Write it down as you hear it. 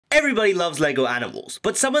Everybody loves Lego animals,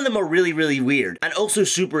 but some of them are really weird and also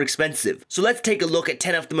super expensive. So let's take a look at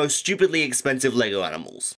 10 of the most stupidly expensive Lego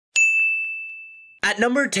animals. At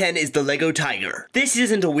number 10 is the Lego Tiger. This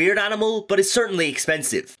isn't a weird animal, but it's certainly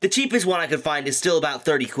expensive. The cheapest one I could find is still about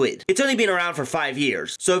 30 quid. It's only been around for 5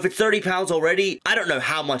 years, so if it's 30 pounds already, I don't know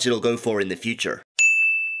how much it'll go for in the future.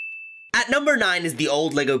 At number 9 is the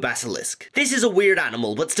old Lego Basilisk. This is a weird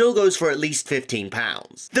animal, but still goes for at least 15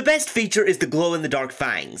 pounds. The best feature is the glow-in-the-dark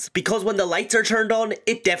fangs, because when the lights are turned on,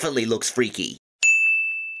 it definitely looks freaky.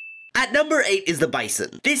 At number 8 is the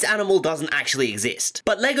bison. This animal doesn't actually exist,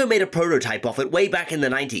 but Lego made a prototype of it way back in the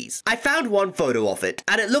 90s. I found one photo of it,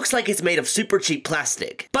 and it looks like it's made of super cheap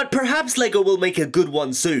plastic. But perhaps Lego will make a good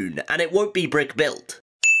one soon, and it won't be brick built.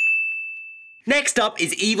 Next up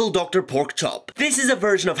is Evil Dr. Porkchop. This is a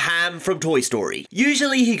version of Ham from Toy Story.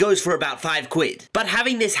 Usually he goes for about 5 quid, but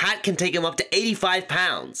having this hat can take him up to 85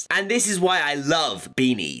 pounds. And this is why I love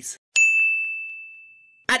beanies.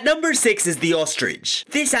 At number 6 is the ostrich.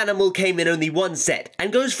 This animal came in only one set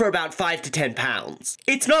and goes for about 5 to 10 pounds.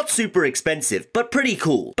 It's not super expensive, but pretty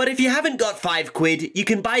cool. But if you haven't got 5 quid, you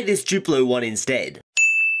can buy this Duplo one instead.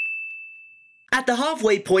 At the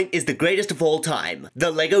halfway point is the greatest of all time,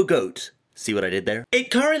 the Lego goat. See what I did there? It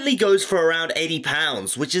currently goes for around 80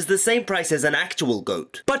 pounds, which is the same price as an actual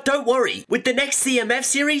goat. But don't worry, with the next CMF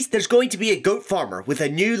series, there's going to be a goat farmer with a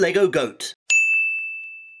new Lego goat.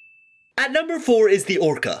 At number 4 is the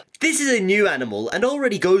orca. This is a new animal and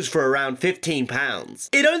already goes for around 15 pounds.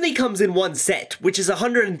 It only comes in one set, which is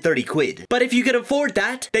 130 quid. But if you can afford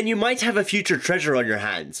that, then you might have a future treasure on your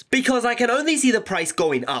hands, because I can only see the price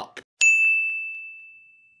going up.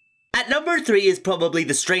 At number 3 is probably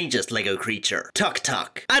the strangest Lego creature, Tuk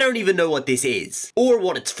Tuk. I don't even know what this is, or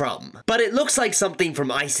what it's from, but it looks like something from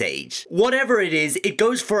Ice Age. Whatever it is, it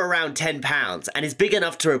goes for around 10 pounds and is big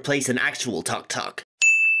enough to replace an actual Tuk Tuk.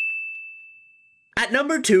 At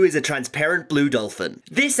number 2 is a transparent blue dolphin.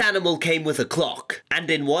 This animal came with a clock, and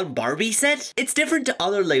in one Barbie set. It's different to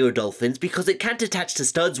other Lego dolphins because it can't attach to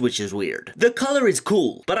studs, which is weird. The color is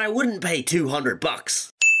cool, but I wouldn't pay 200 bucks.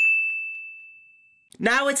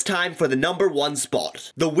 Now it's time for the number 1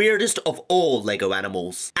 spot, the weirdest of all Lego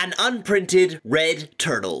animals. An unprinted red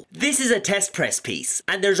turtle. This is a test press piece,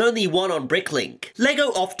 and there's only one on Bricklink. Lego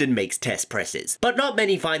often makes test presses, but not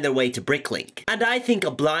many find their way to Bricklink. And I think a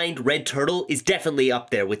blind red turtle is definitely up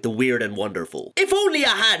there with the weird and wonderful. If only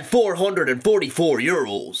I had 444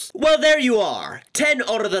 euros. Well, there you are, 10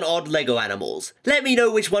 other than odd Lego animals. Let me know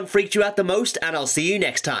which one freaked you out the most, and I'll see you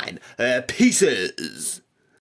next time. Pieces.